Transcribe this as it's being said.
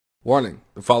Warning,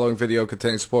 the following video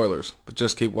contains spoilers, but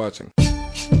just keep watching.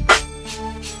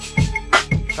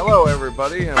 Hello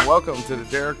everybody, and welcome to the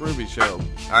Derek Ruby Show.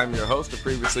 I'm your host, the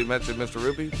previously mentioned Mr.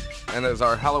 Ruby, and as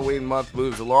our Halloween month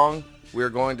moves along, we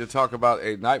are going to talk about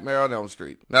A Nightmare on Elm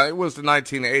Street. Now, it was the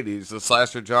 1980s, the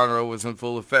slasher genre was in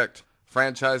full effect.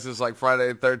 Franchises like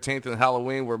Friday the 13th and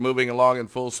Halloween were moving along in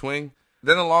full swing.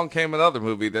 Then along came another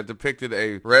movie that depicted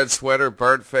a red sweater,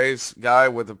 burnt-faced guy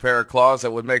with a pair of claws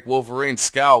that would make Wolverine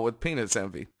scowl with penis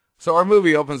envy. So our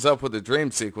movie opens up with a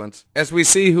dream sequence, as we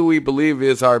see who we believe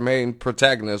is our main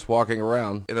protagonist walking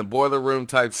around in a boiler room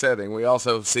type setting. We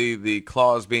also see the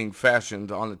claws being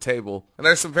fashioned on the table. And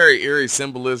there's some very eerie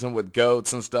symbolism with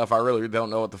goats and stuff. I really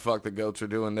don't know what the fuck the goats are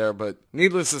doing there, but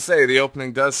needless to say, the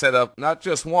opening does set up not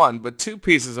just one, but two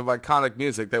pieces of iconic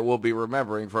music that we'll be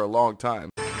remembering for a long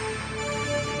time.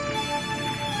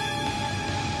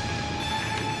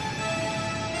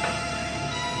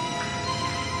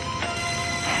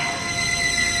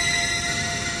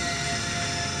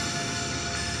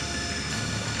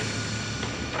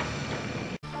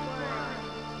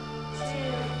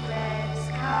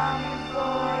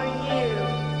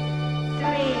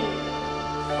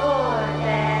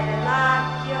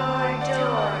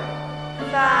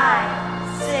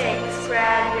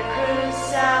 Grab your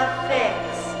crucifix.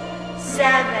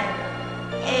 7,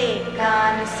 8,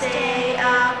 gonna stay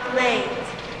up late.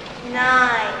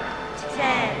 9,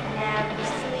 10, never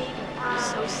sleep. I'm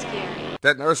so scary.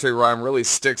 That nursery rhyme really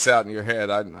sticks out in your head.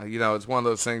 It's one of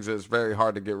those things that's very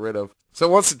hard to get rid of. So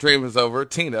once the dream is over,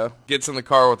 Tina gets in the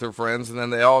car with her friends, and then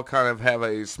they all kind of have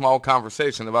a small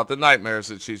conversation about the nightmares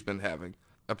that she's been having.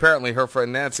 Apparently, her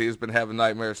friend Nancy has been having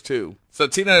nightmares too. So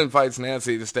Tina invites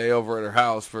Nancy to stay over at her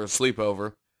house for a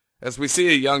sleepover, as we see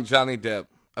a young Johnny Depp,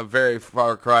 a very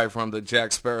far cry from the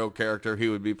Jack Sparrow character he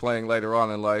would be playing later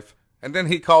on in life. And then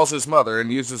he calls his mother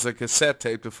and uses a cassette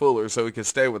tape to fool her so he can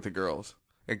stay with the girls.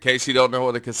 In case you don't know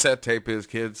what a cassette tape is,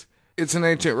 kids, it's an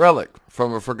ancient relic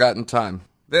from a forgotten time.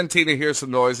 Then Tina hears some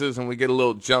noises and we get a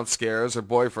little jump scare as her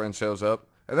boyfriend shows up.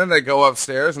 And then they go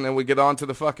upstairs and then we get on to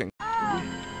the fucking.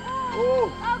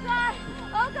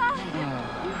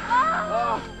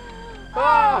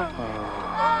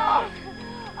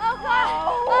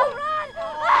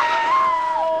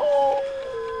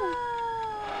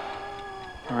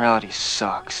 Morality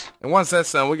sucks. And once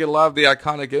that's done, we get a lot of the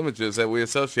iconic images that we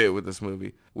associate with this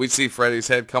movie. We see Freddy's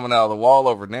head coming out of the wall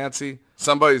over Nancy.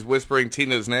 Somebody's whispering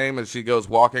Tina's name as she goes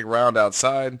walking around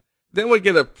outside. Then we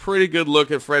get a pretty good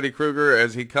look at Freddy Krueger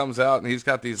as he comes out, and he's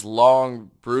got these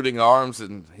long, brooding arms,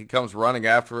 and he comes running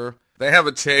after her. They have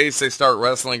a chase, they start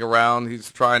wrestling around,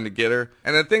 he's trying to get her.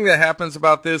 And the thing that happens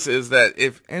about this is that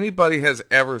if anybody has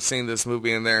ever seen this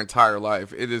movie in their entire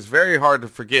life, it is very hard to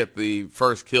forget the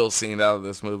first kill scene out of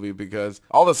this movie, because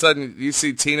all of a sudden you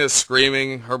see Tina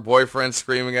screaming, her boyfriend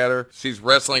screaming at her, she's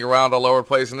wrestling around all over the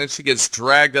place, and then she gets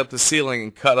dragged up the ceiling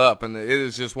and cut up, and it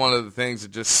is just one of the things that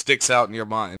just sticks out in your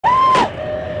mind.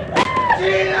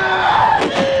 Tina!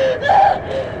 Tina!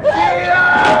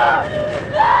 Tina!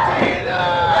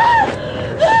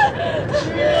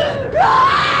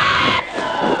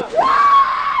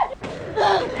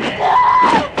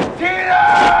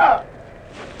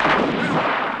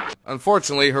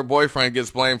 Unfortunately, her boyfriend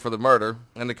gets blamed for the murder,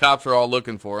 and the cops are all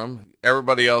looking for him.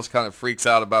 Everybody else kind of freaks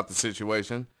out about the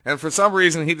situation. And for some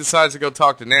reason, he decides to go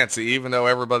talk to Nancy, even though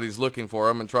everybody's looking for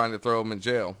him and trying to throw him in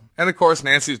jail. And of course,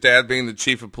 Nancy's dad, being the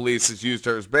chief of police, has used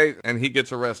her as bait, and he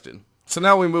gets arrested. So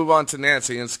now we move on to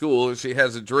Nancy in school, and she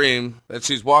has a dream that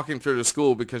she's walking through the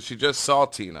school because she just saw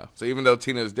Tina. So even though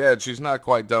Tina's dead, she's not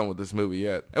quite done with this movie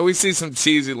yet. And we see some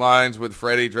cheesy lines with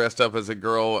Freddy dressed up as a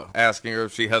girl asking her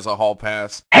if she has a hall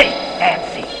pass. Hey,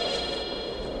 Nancy!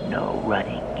 No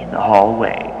running in the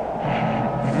hallway.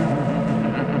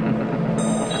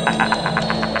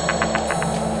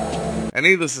 And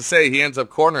needless to say, he ends up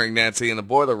cornering Nancy in the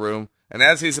boiler room, and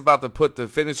as he's about to put the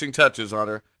finishing touches on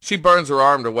her, she burns her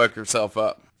arm to wake herself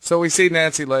up. So we see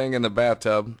Nancy laying in the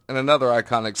bathtub, and another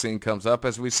iconic scene comes up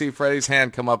as we see Freddy's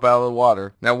hand come up out of the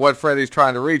water. Now what Freddy's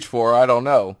trying to reach for, I don't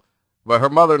know. But her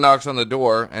mother knocks on the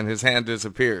door, and his hand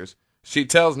disappears. She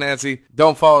tells Nancy,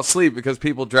 don't fall asleep because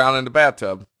people drown in the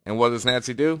bathtub. And what does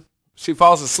Nancy do? She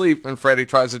falls asleep, and Freddy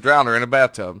tries to drown her in a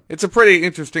bathtub. It's a pretty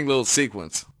interesting little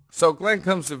sequence. So Glenn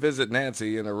comes to visit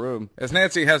Nancy in her room, as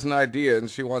Nancy has an idea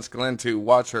and she wants Glenn to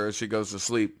watch her as she goes to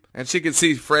sleep. And she can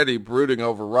see Freddy brooding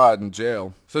over Rod in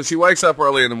jail. So she wakes up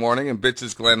early in the morning and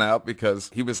bitches Glenn out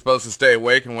because he was supposed to stay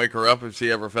awake and wake her up if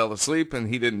she ever fell asleep, and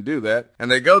he didn't do that.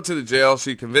 And they go to the jail.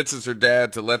 She convinces her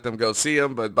dad to let them go see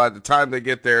him, but by the time they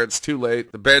get there, it's too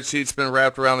late. The bed sheet's been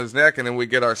wrapped around his neck, and then we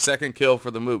get our second kill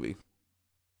for the movie.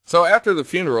 So after the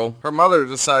funeral, her mother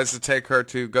decides to take her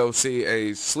to go see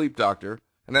a sleep doctor.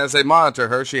 And as they monitor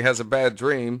her, she has a bad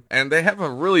dream, and they have a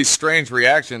really strange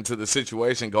reaction to the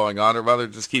situation going on. Her mother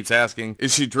just keeps asking,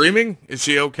 is she dreaming? Is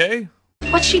she okay?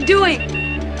 What's she doing?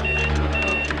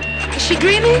 Is she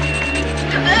dreaming?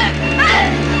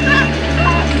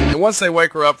 And once they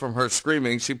wake her up from her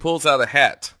screaming, she pulls out a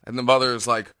hat. And the mother is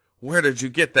like, where did you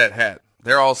get that hat?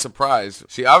 They're all surprised.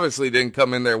 She obviously didn't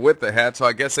come in there with the hat, so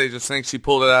I guess they just think she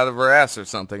pulled it out of her ass or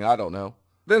something. I don't know.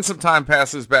 Then some time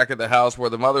passes back at the house where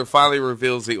the mother finally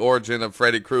reveals the origin of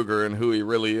Freddy Krueger and who he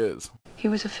really is. He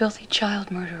was a filthy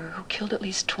child murderer who killed at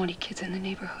least 20 kids in the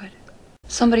neighborhood.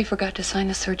 Somebody forgot to sign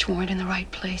the search warrant in the right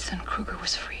place, and Krueger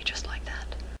was free just like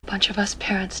that. A bunch of us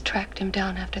parents tracked him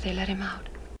down after they let him out.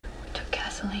 We took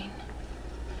gasoline.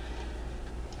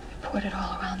 We poured it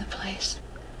all around the place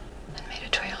and made a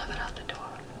trail of it out the door.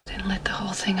 Then lit the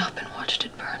whole thing up and watched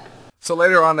it burn. So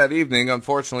later on that evening,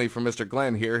 unfortunately for Mr.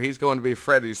 Glenn here, he's going to be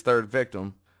Freddy's third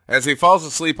victim. As he falls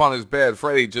asleep on his bed,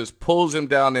 Freddy just pulls him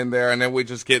down in there, and then we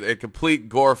just get a complete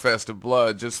gore fest of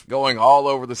blood just going all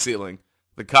over the ceiling.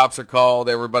 The cops are called,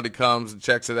 everybody comes and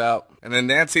checks it out, and then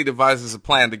Nancy devises a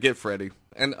plan to get Freddy.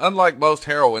 And unlike most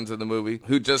heroines in the movie,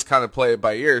 who just kind of play it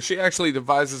by ear, she actually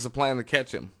devises a plan to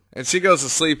catch him. And she goes to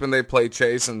sleep and they play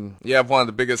chase, and you have one of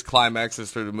the biggest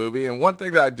climaxes through the movie. And one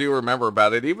thing that I do remember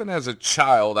about it, even as a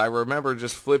child, I remember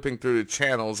just flipping through the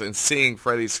channels and seeing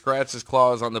Freddy scratch his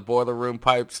claws on the boiler room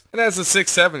pipes. And as a 6-,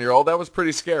 7-year-old, that was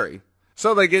pretty scary.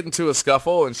 So they get into a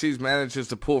scuffle, and she manages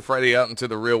to pull Freddy out into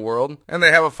the real world. And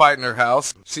they have a fight in her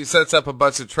house. She sets up a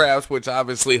bunch of traps, which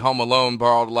obviously Home Alone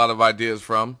borrowed a lot of ideas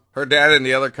from. Her dad and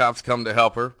the other cops come to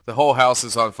help her. The whole house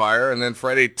is on fire, and then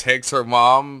Freddy takes her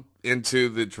mom into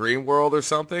the dream world or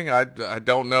something. I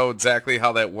don't know exactly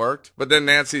how that worked. But then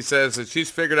Nancy says that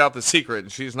she's figured out the secret,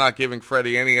 and she's not giving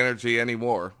Freddy any energy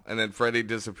anymore. And then Freddy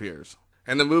disappears.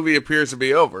 And the movie appears to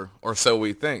be over, or so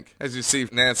we think. As you see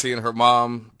Nancy and her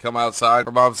mom come outside,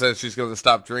 her mom says she's going to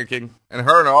stop drinking. And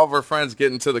her and all of her friends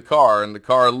get into the car, and the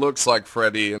car looks like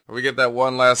Freddy. And we get that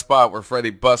one last spot where Freddy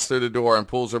busts through the door and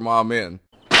pulls her mom in.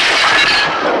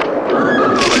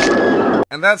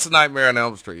 And that's Nightmare on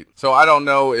Elm Street. So I don't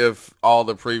know if all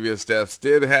the previous deaths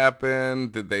did happen.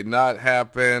 Did they not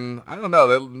happen? I don't know.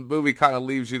 That movie kind of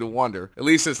leaves you to wonder. At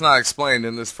least it's not explained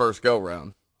in this first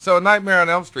go-round. So Nightmare on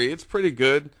Elm Street, it's pretty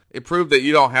good. It proved that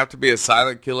you don't have to be a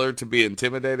silent killer to be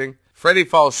intimidating. Freddy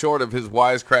falls short of his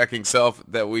wisecracking self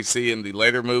that we see in the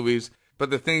later movies, but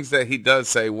the things that he does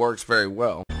say works very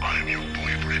well. I'm your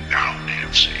boyfriend now,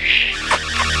 Nancy.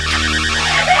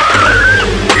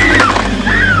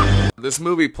 This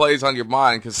movie plays on your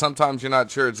mind because sometimes you're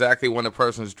not sure exactly when a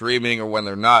person's dreaming or when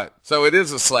they're not. So it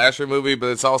is a slasher movie,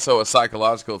 but it's also a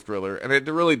psychological thriller, and it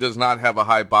really does not have a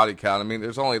high body count. I mean,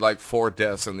 there's only like 4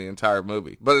 deaths in the entire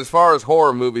movie. But as far as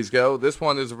horror movies go, this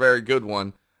one is a very good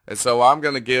one. And so I'm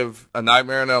going to give A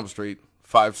Nightmare on Elm Street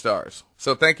 5 stars.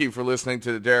 So thank you for listening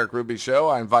to the Derek Ruby Show.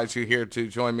 I invite you here to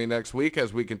join me next week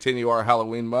as we continue our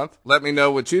Halloween month. Let me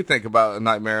know what you think about A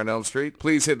Nightmare on Elm Street.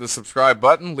 Please hit the subscribe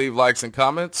button, leave likes and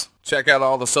comments. Check out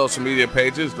all the social media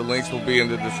pages. The links will be in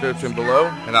the description below.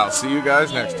 And I'll see you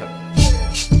guys next time.